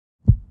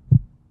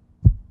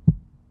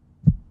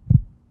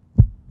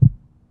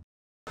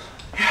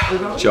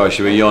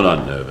Joshua, you're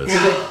not nervous.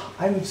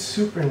 I'm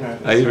super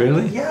nervous. Are you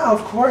really? Yeah,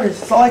 of course.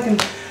 It's all I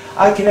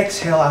can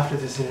exhale after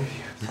this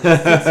interview.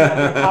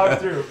 Power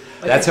through.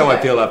 That's how I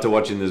feel after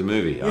watching this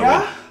movie.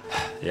 Yeah?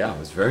 Yeah, I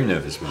was very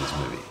nervous with this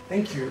movie.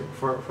 Thank you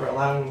for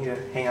allowing me to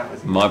hang out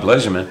with you. My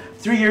pleasure, man.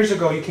 3 years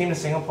ago, you came to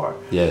Singapore.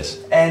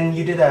 Yes. And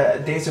you did a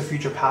Days of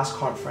Future Past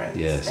conference.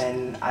 Yes.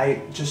 And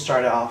I just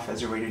started off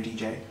as a radio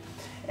DJ.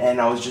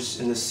 And I was just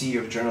in the sea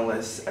of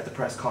journalists at the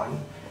press con.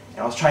 And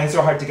I was trying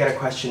so hard to get a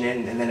question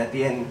in. And then at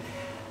the end,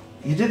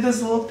 you did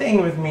this little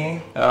thing with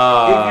me. If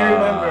you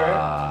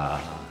remember.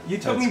 You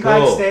took me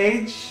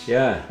backstage.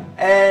 Yeah.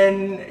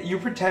 And you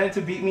pretended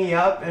to beat me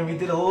up. And we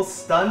did a little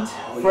stunt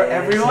for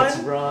everyone. That's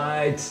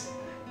right.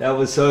 That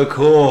was so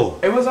cool.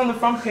 It was on the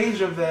front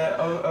page of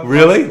the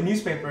really?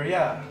 Newspaper,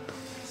 yeah.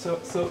 So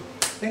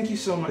thank you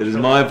so much. It is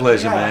my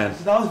pleasure, man.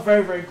 That was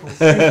very, very cool.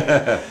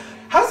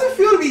 How does it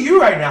feel to be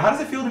you right now? How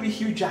does it feel to be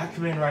Hugh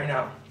Jackman right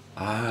now?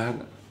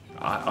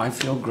 I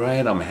feel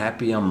great. I'm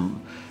happy. I'm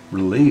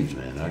relieved,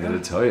 man. I gotta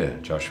tell you,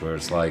 Joshua,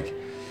 it's like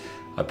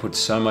I put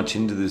so much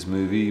into this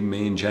movie.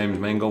 Me and James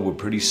Mangold were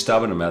pretty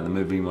stubborn about the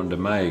movie we wanted to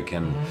make,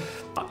 and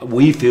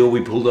we feel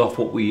we pulled off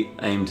what we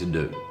aimed to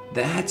do.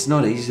 That's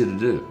not easy to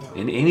do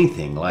in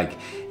anything. Like,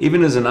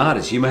 even as an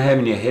artist, you may have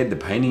in your head the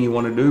painting you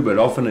want to do, but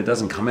often it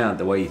doesn't come out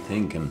the way you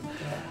think. And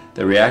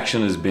the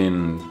reaction has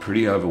been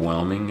pretty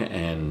overwhelming,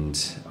 and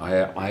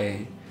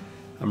I'm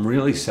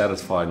really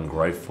satisfied and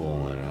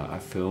grateful, and I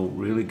feel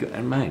really good.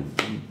 And mate,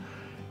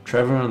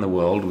 traveling around the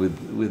world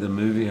with a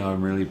movie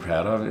I'm really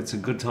proud of, it's a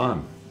good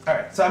time. All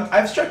right, so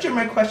I've structured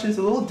my questions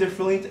a little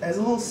differently as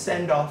a little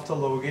send-off to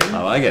Logan.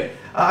 I like it.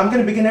 I'm going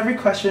to begin every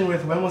question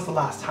with, when was the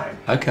last time?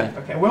 Okay.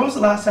 Okay, when was the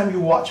last time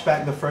you watched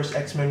back the first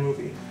X-Men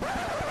movie?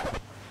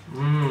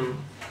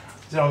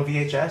 Is it on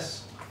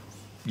VHS?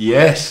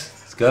 Yes.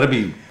 It's got to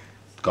be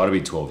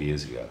 12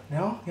 years ago.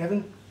 No? You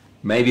haven't?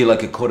 Maybe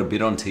like it caught a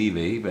bit on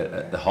TV,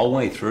 but the whole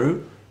way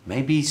through,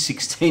 maybe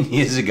 16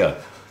 years ago.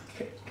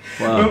 Okay.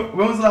 Wow.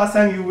 When was the last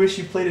time you wish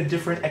you played a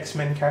different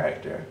X-Men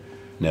character?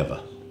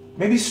 Never.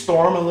 Maybe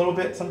Storm a little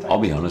bit sometimes? I'll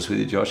be honest with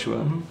you,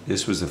 Joshua.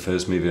 This was the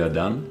first movie I'd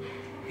done.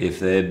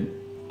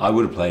 I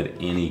would have played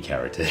any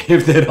character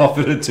if they'd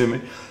offered it to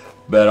me.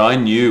 But I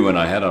knew when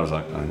I had it, I was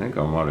like, I think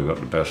I might have got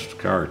the best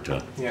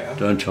character. Yeah.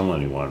 Don't tell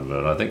anyone,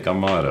 but I think I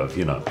might have,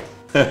 you know.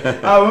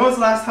 When was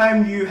the last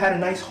time you had a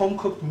nice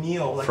home-cooked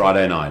meal? Like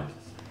Friday night.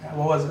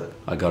 What was it?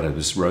 It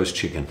was roast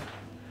chicken.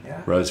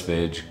 Yeah. Roast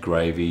veg,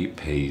 gravy,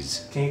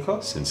 peas. Can you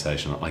cook?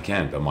 Sensational. I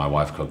can, but my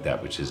wife cooked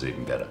that, which is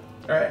even better.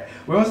 All right.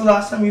 When was the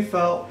last time you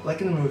felt,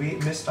 like in the movie,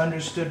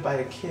 misunderstood by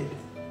a kid?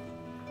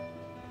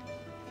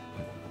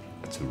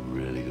 That's a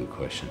really good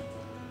question.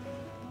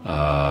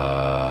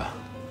 I'm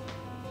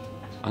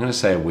going to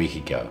say a week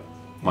ago.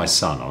 My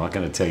son, I'm not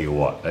going to tell you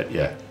what, but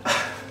yeah.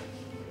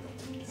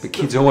 But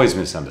kids always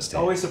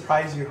misunderstand. Always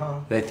surprise you, huh?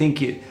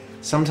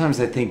 Sometimes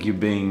they think you're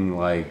being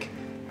like,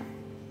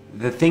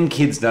 the thing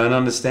kids don't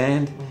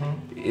understand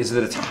is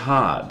that it's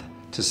hard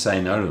to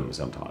say no to them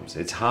sometimes.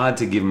 It's hard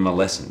to give them a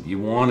lesson. You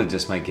want to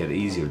just make it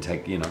easier,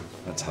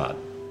 that's hard.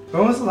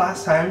 When was the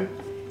last time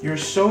you were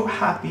so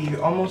happy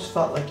you almost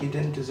felt like you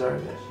didn't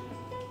deserve it?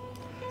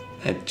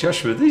 Hey,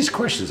 Joshua, these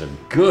questions are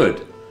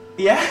good.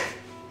 Yeah?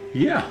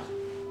 Yeah.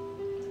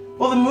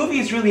 Well, the movie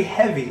is really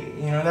heavy.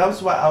 That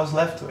was what I was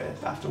left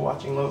with after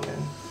watching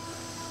Logan.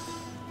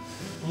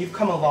 You've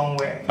come a long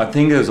way. I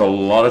think there's a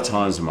lot of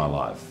times in my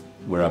life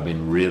where I've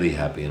been really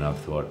happy and I've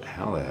thought,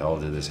 how the hell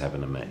did this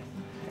happen to me?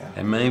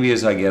 And maybe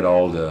as I get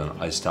older,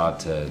 I start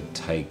to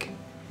take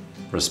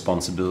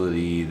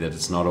responsibility that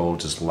it's not all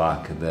just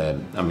luck.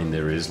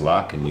 There is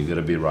luck and you've got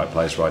to be right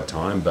place, right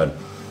time, but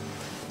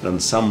on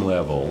some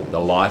level, the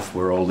life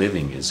we're all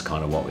living is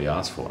kind of what we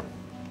ask for.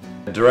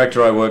 The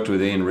director I worked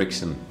with, Ian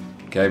Rickson,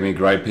 gave me a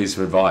great piece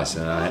of advice,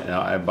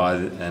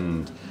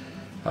 and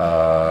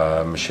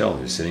Michelle,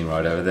 who's sitting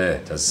right over there,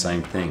 does the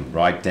same thing.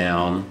 Write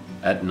down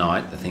at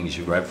night the things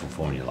you're grateful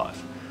for in your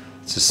life.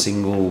 It's the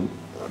single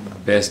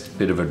best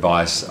bit of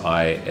advice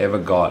I ever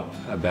got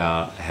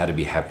about how to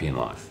be happy in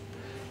life.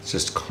 It's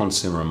just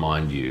constantly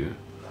remind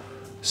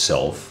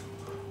yourself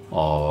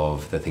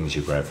of the things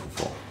you're grateful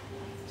for.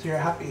 So you're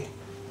happy?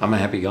 I'm a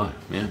happy guy,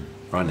 yeah,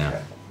 right now.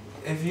 Okay.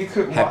 If you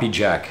could Happy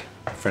Jack,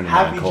 a friend of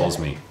mine calls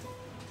me.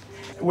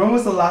 When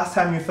was the last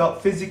time you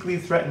felt physically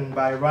threatened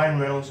by Ryan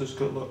Reynolds'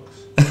 good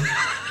looks?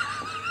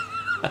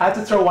 I had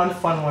to throw one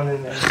fun one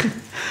in there.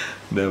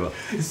 Never.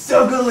 It's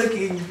so good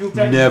looking. You feel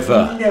threatened.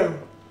 Never. No.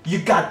 You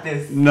got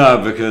this.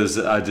 No, because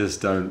I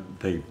just don't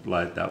think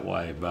like that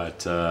way,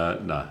 but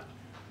no,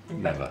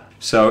 never.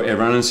 So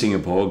everyone in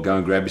Singapore, go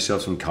and grab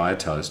yourself some kaya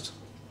toast,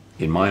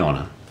 in my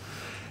honor,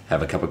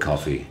 have a cup of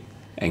coffee,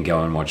 and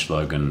go and watch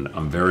Logan.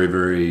 I'm very,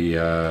 very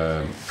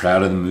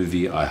proud of the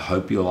movie. I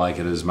hope you like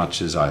it as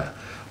much as I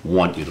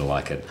want you to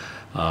like it,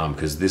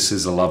 because this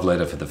is a love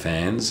letter for the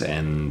fans,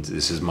 and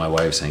this is my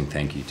way of saying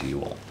thank you to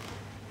you all.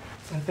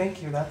 And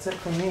thank you, that's it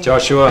from me.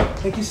 Joshua.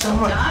 Thank you so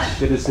much.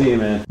 Good to see you,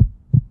 man.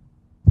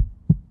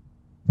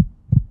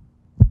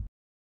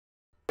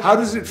 How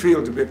does it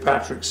feel to be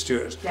Patrick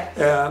Stewart? Yes.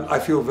 I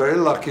feel very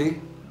lucky.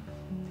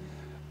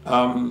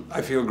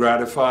 I feel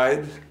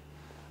gratified,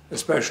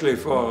 especially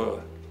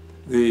for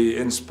the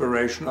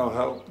inspirational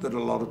help that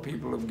a lot of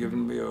people have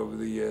given me over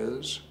the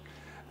years.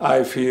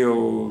 I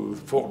feel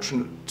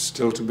fortunate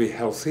still to be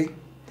healthy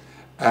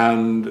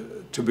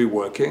and to be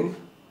working.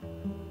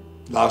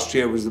 Last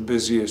year was the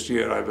busiest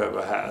year I've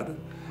ever had.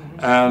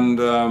 And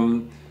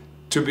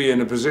to be in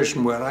a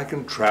position where I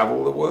can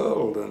travel the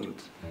world and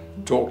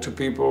talk to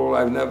people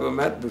I've never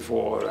met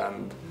before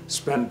and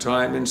spend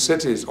time in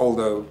cities,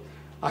 although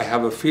I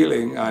have a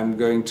feeling I'm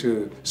going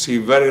to see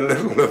very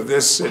little of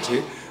this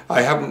city.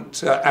 I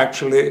haven't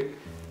actually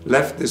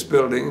left this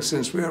building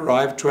since we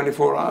arrived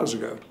 24 hours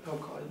ago. Oh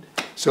God.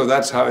 So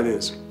that's how it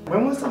is.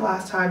 When was the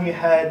last time you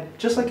had,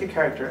 just like your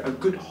character, a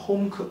good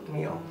home-cooked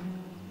meal?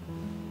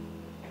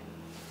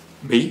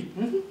 Me?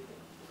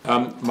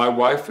 My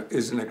wife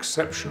is an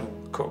exceptional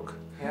cook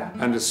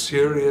and a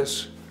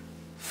serious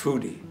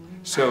foodie.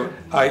 So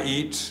I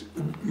eat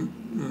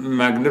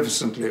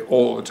magnificently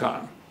all the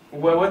time.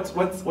 Well,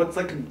 what's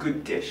like a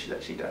good dish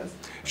that she does?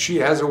 She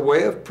has a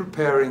way of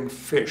preparing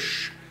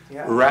fish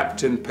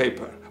wrapped in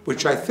paper,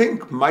 which I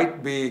think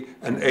might be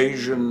an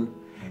Asian.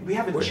 We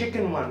have a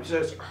chicken one, so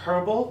it's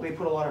herbal. They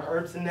put a lot of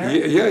herbs in there.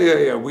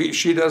 Yeah.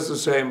 She does the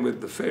same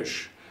with the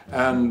fish,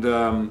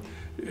 and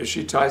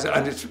she ties it,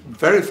 and it's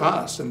very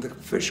fast, and the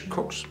fish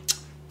cooks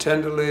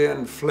tenderly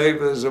and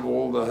flavors of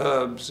all the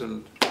herbs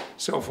and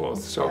so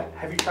forth. So,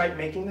 have you tried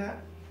making that?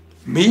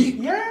 Me?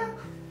 Yeah.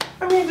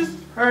 I mean, just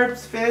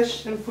herbs,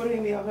 fish, and put it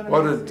in the oven.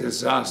 What a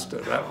disaster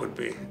that would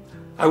be.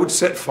 I would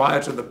set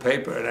fire to the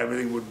paper and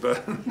everything would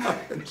burn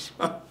up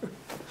inside.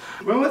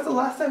 When was the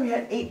last time you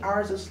had 8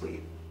 hours of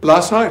sleep?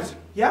 Last night.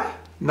 Yeah?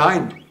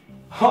 9.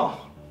 Huh.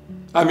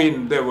 I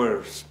mean, there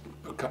were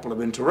a couple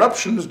of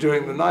interruptions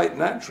during the night,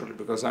 naturally,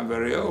 because I'm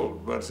very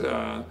old. But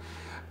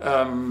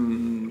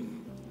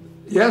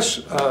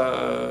yes,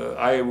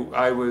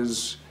 I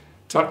was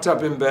tucked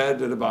up in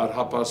bed at about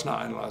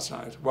 9:30 last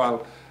night,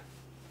 while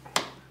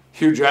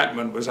Hugh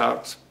Jackman was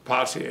out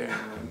partying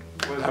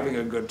and having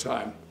a good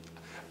time.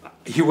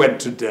 He went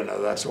to dinner,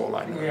 that's all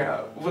I know.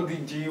 Yeah. Well,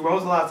 when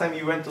was the last time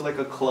you went to like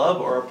a club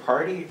or a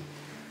party?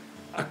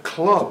 A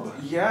club?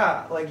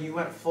 Yeah, like you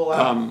went full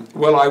out.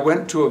 Well, I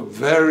went to a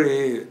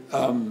very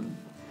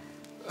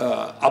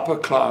upper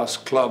class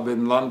club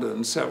in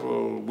London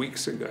several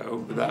weeks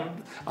ago.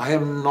 I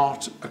am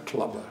not a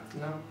clubber.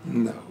 No?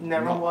 No.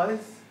 Never was?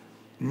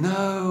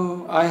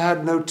 No, I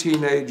had no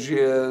teenage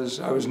years.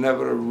 I was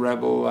never a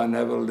rebel. I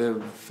never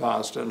lived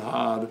fast and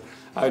hard.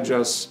 I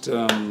just,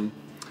 I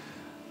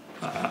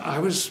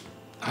was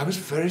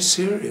very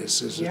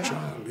serious as a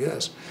child,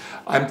 yes.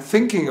 I'm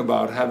thinking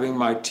about having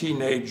my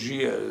teenage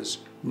years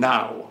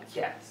now.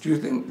 Yes. Do you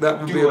think that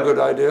would be a good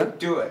idea?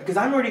 Do it, because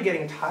I'm already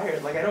getting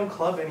tired. Like, I don't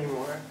club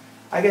anymore.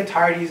 I get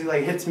tired easily,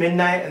 like, hits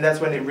midnight, and that's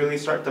when the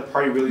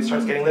party really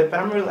starts getting lit.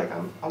 But I'm really like,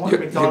 I want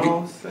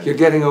McDonald's. You're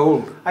getting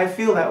old. I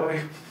feel that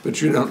way.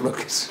 But you don't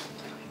look it.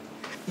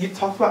 You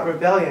talked about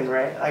rebellion,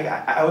 right? Like,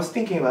 I was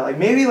thinking about, like,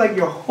 maybe, like,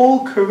 your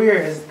whole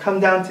career has come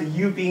down to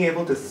you being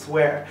able to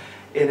swear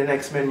in an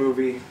X-Men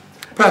movie.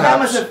 Perhaps. That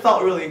must have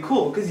felt really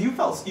cool, because you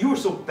were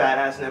so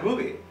badass in that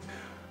movie.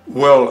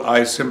 Well,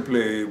 I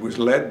simply was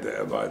led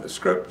there by the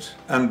script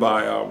and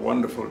by our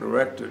wonderful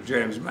director,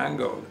 James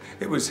Mangold.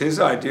 It was his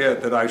idea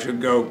that I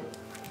should go,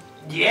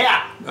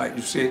 yeah! Right,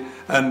 you see,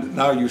 and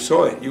now you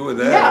saw it. You were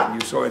there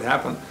and you saw it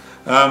happen.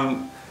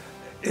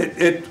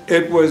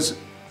 It was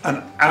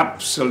an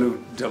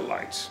absolute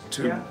delight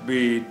to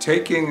be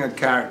taking a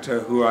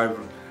character who I've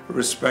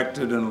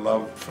respected and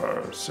loved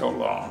for so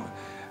long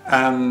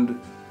and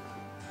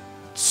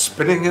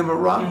spinning him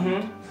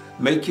around.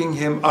 Making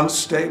him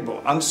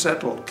unstable,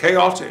 unsettled,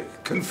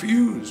 chaotic,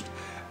 confused,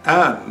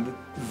 and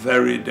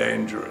very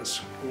dangerous.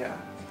 Yeah,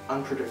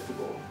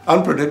 unpredictable.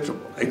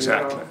 Unpredictable,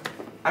 exactly.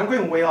 I'm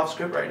going way off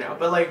script right now,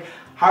 but like,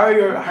 how are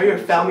your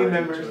family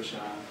members?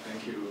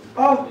 Thank you.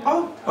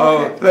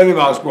 Okay. Let him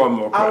ask one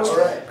more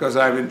question, because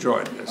I've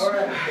enjoyed this. All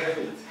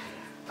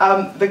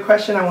right. The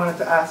question I wanted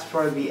to ask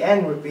for the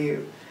end would be,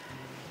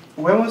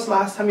 when was the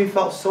last time you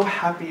felt so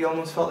happy you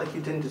almost felt like you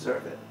didn't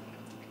deserve it?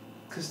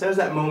 Because there's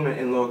that moment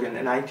in Logan,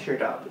 and I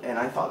teared up, and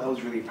I thought that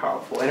was really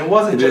powerful. And it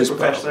wasn't just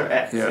Professor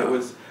X. Yeah.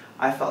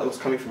 I felt it was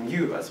coming from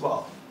you as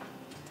well.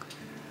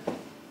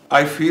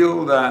 I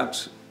feel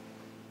that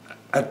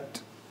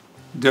at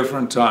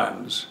different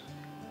times,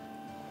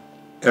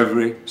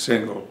 every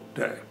single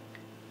day,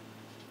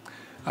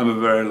 I'm a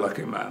very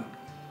lucky man.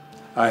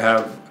 I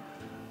have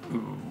a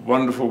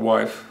wonderful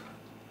wife,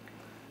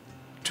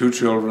 2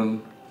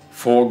 children,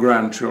 4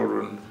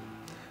 grandchildren.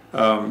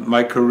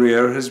 My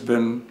career has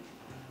been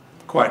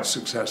quite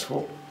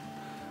successful.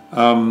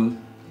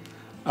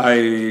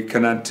 I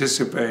can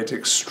anticipate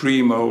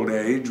extreme old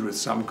age with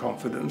some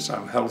confidence.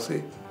 I'm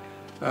healthy.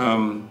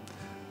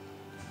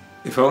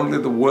 If only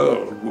the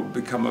world would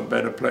become a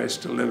better place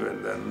to live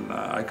in, then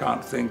I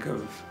can't think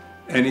of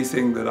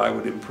anything that I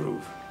would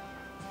improve.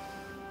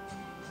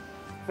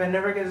 If I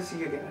never get to see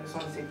you again, I just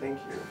want to say thank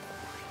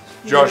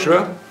you.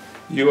 Joshua,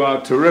 you are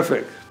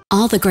terrific.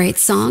 All the great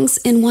songs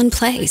in one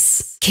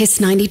place. Kiss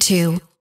 92.